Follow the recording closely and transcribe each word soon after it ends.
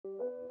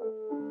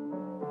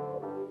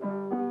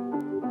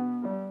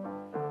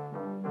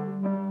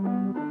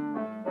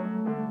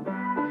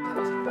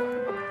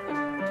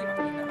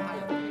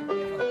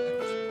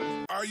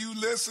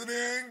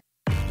listening?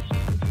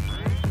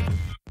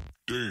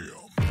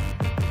 Damn.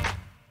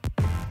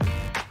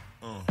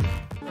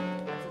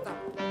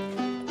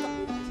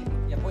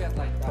 Ja pojat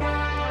laittaa.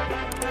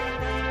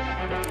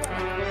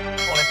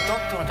 Olet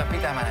tottunut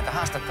pitämään näitä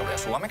haastatteluja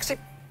suomeksi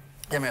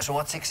ja myös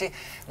ruotsiksi,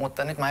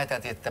 mutta nyt mä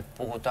ajattelin, että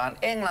puhutaan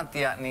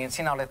englantia, niin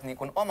sinä olet niin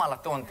kuin omalla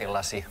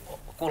tontillasi.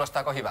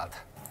 Kuulostaako hyvältä?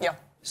 Joo.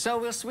 So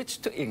we'll switch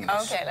to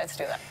English. Okay, let's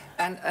do that.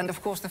 And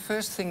of course, the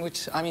first thing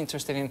which I'm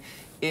interested in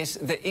is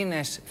the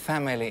Innes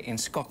family in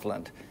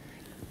Scotland.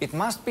 It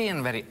must be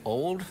a very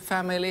old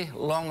family,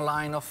 long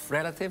line of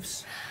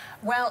relatives.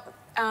 Well,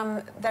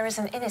 there is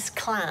an Innes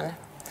clan.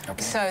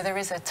 Okay. So there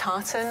is a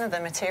tartan, the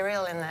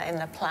material in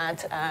the plaid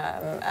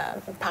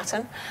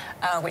pattern,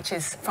 which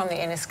is from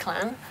the Innes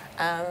clan.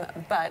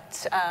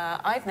 But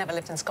I've never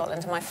lived in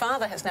Scotland. My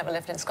father has never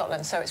lived in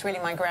Scotland, so it's really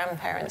my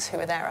grandparents who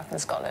were there up in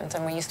Scotland,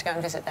 and we used to go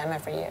and visit them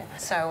every year.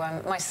 So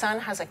my son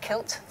has a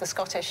kilt, the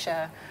Scottish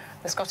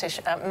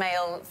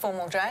male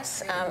formal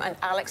dress, and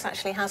Alex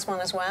actually has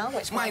one as well.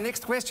 Which my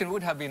next question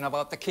would have been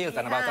about the kilt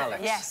and about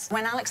Alex. Yes.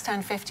 When Alex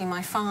turned 50,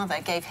 my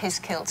father gave his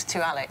kilt to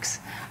Alex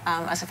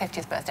as a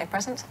 50th birthday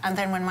present. And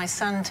then when my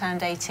son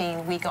turned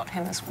 18, we got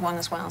him one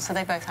as well. So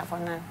they both have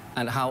one now.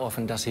 And how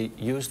often does he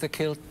use the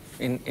kilt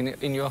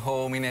in your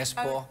home in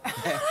Espoo?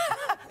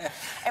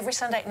 Every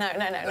Sunday? No,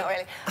 not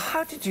really.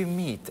 How did you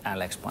meet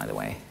Alex, by the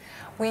way?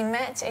 We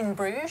met in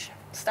Bruges,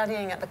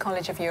 studying at the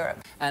College of Europe.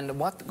 And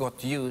what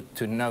got you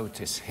to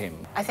notice him?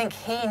 I think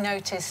he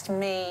noticed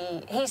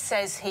me. He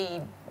says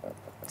he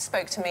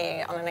spoke to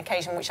me on an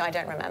occasion which I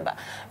don't remember.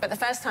 But the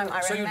first time I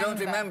remember... So you don't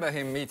remember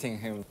him meeting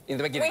him in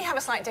the beginning? We have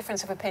a slight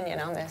difference of opinion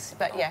on this,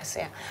 but yes,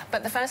 yeah.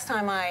 But the first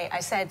time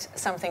I said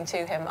something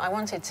to him, I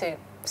wanted to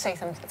say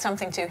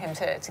something to him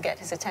to get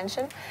his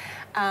attention.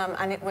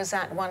 And it was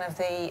at one of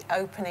the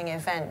opening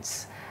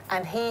events.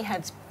 And he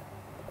had...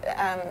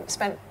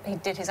 he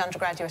did his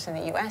undergraduate in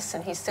the US,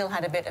 and he still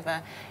had a bit of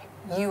a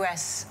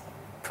US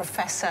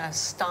professor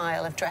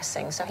style of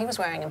dressing. So he was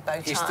wearing a bow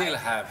tie. He still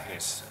have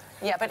his...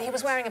 Yeah, but he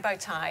was wearing a bow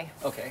tie.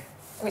 Okay.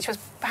 Which was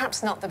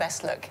perhaps not the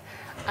best look.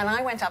 And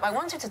I went up. I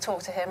wanted to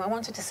talk to him. I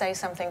wanted to say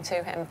something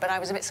to him, but I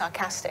was a bit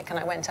sarcastic, and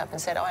I went up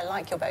and said, "Oh, I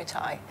like your bow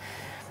tie."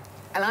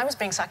 And I was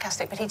being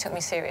sarcastic, but he took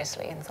me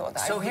seriously and thought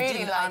that I really liked him. So he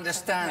didn't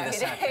understand the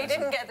sarcasm? He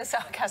didn't get the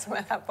sarcasm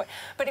at that point.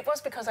 But it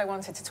was because I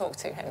wanted to talk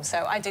to him, so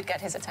I did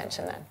get his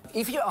attention then.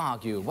 If you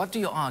argue, what do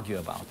you argue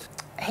about?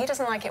 He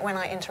doesn't like it when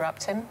I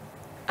interrupt him,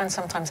 and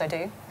sometimes I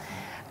do.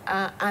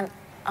 And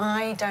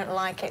I don't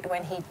like it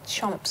when he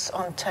chomps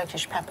on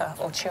Turkish pepper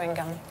or chewing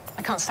gum.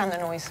 I can't stand the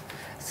noise.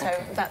 So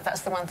okay.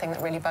 That's the one thing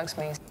that really bugs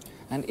me.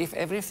 And if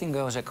everything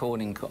goes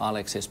according to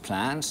Alex's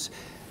plans,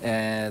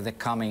 the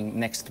coming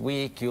next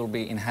week you'll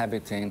be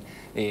inhabiting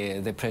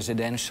the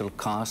presidential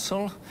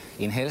castle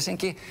in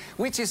Helsinki,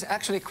 which is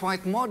actually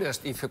quite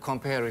modest if you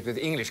compare it with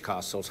English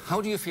castles.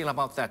 How do you feel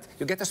about that?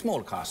 You get a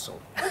small castle.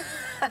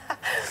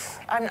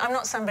 I'm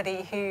not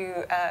somebody who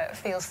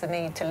feels the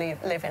need to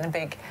live in a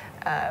big,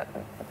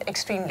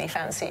 extremely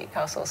fancy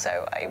castle, so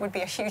it would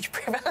be a huge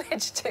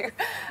privilege to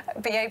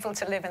be able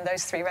to live in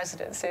those 3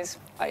 residences.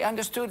 I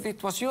understood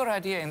it was your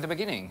idea in the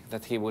beginning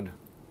that he would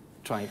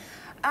try.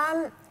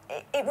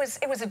 It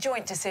was a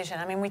joint decision.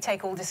 I mean, we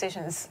take all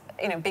decisions,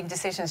 big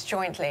decisions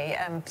jointly,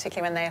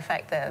 particularly when they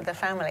affect the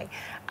family.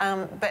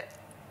 But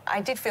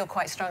I did feel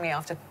quite strongly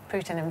after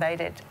Putin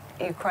invaded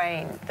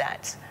Ukraine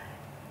that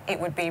it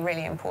would be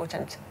really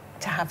important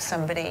to have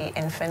somebody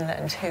in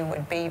Finland who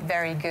would be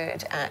very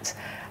good at,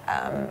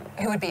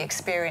 who would be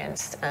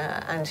experienced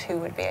and who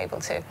would be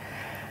able to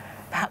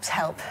perhaps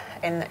help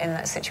in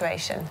that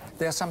situation.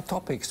 There are some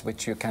topics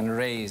which you can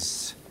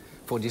raise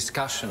for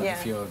discussion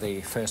if you're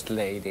the first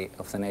lady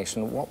of the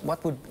nation.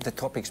 What would the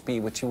topics be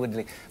which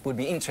you would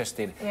be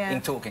interested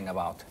in talking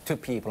about to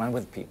people and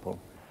with people?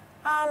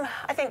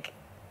 I think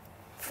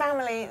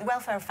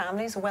welfare of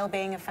families, or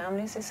well-being of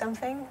families is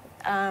something.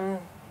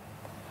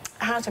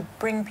 How to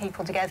bring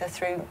people together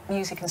through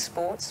music and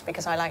sports,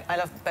 because I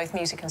love both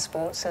music and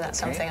sports, so that's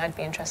something I'd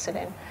be interested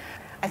in.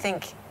 I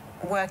think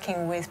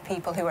working with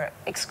people who are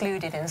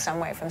excluded in some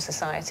way from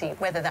society,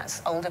 whether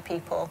that's older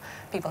people,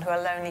 people who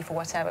are lonely for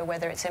whatever,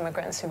 whether it's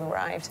immigrants who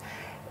arrived.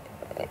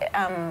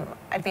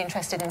 I'd be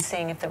interested in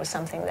seeing if there was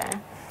something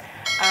there.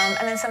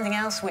 And then something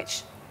else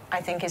which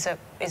I think is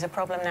a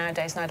problem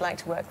nowadays, and I'd like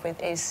to work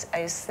with, is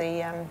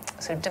the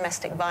sort of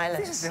domestic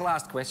violence. This is the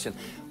last question.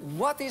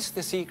 What is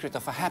the secret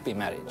of a happy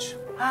marriage?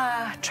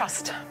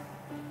 Trust.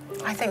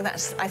 I think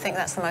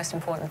that's the most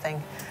important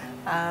thing.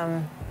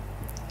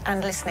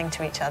 And listening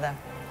to each other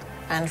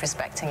and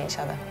respecting each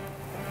other.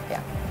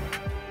 Yeah.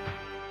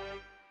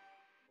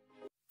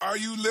 Are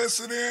you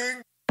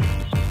listening?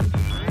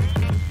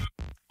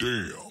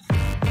 Damn.